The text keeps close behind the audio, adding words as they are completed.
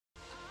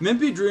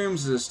Mimpi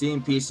Dreams is a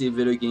Steam PC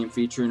video game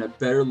featuring a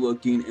better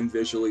looking and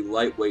visually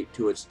lightweight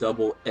to its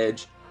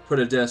double-edged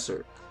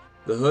predecessor.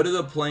 The hood of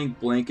the plank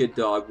blanket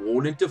dog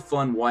rolled into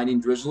fun, winding,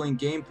 drizzling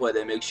gameplay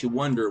that makes you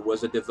wonder,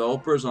 was the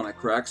developers on a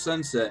cracked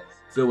sunset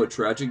filled with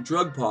tragic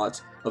drug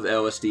pots of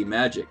LSD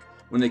magic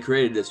when they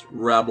created this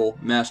rabble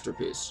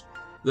masterpiece.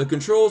 The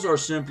controls are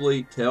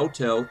simply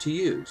telltale to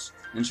use,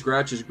 and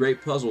Scratch's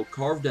great puzzle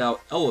carved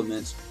out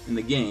elements in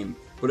the game,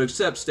 but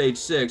except stage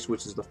 6,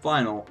 which is the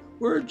final,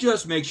 where it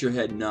just makes your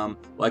head numb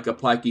like a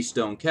pikey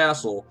stone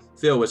castle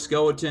filled with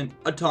skeleton,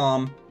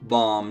 atom,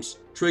 bombs,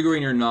 triggering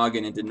your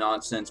noggin into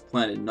nonsense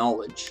planet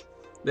knowledge.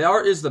 The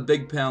art is the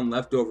big pound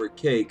leftover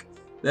cake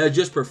that is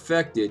just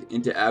perfected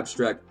into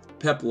abstract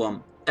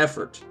peplum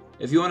effort.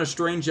 If you want a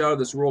strange out of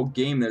this world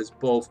game that is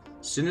both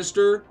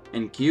sinister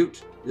and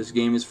cute, this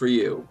game is for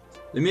you.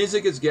 The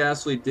music is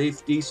ghastly,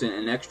 decent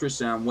in extra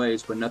sound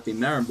ways, but nothing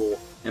memorable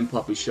in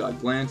puppy-shot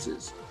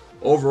glances.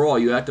 Overall,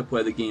 you have to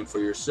play the game for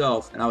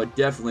yourself, and I would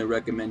definitely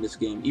recommend this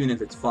game even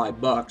if it's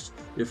 $5.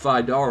 Your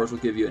 $5 will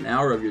give you an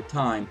hour of your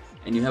time,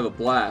 and you have a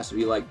blast if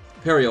you like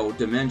Perial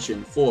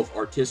Dimension, full of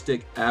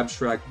artistic,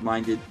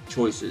 abstract-minded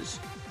choices.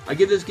 I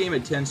give this game a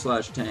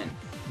 10/10.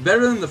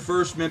 Better than the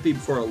first Mimpi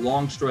for a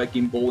long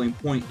striking bowling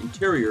point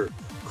interior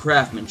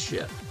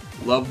craftsmanship.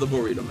 Love the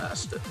Burrito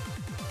Master.